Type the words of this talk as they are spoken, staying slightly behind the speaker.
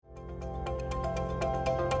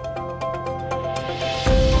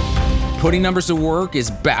Putting Numbers to Work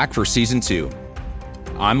is back for Season 2.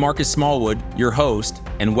 I'm Marcus Smallwood, your host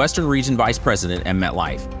and Western Region Vice President at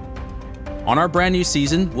MetLife. On our brand new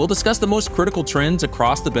season, we'll discuss the most critical trends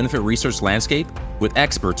across the benefit research landscape with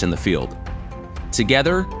experts in the field.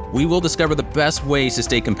 Together, we will discover the best ways to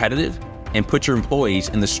stay competitive and put your employees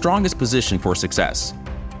in the strongest position for success.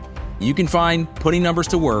 You can find Putting Numbers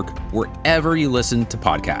to Work wherever you listen to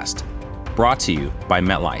podcasts. Brought to you by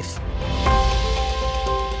MetLife.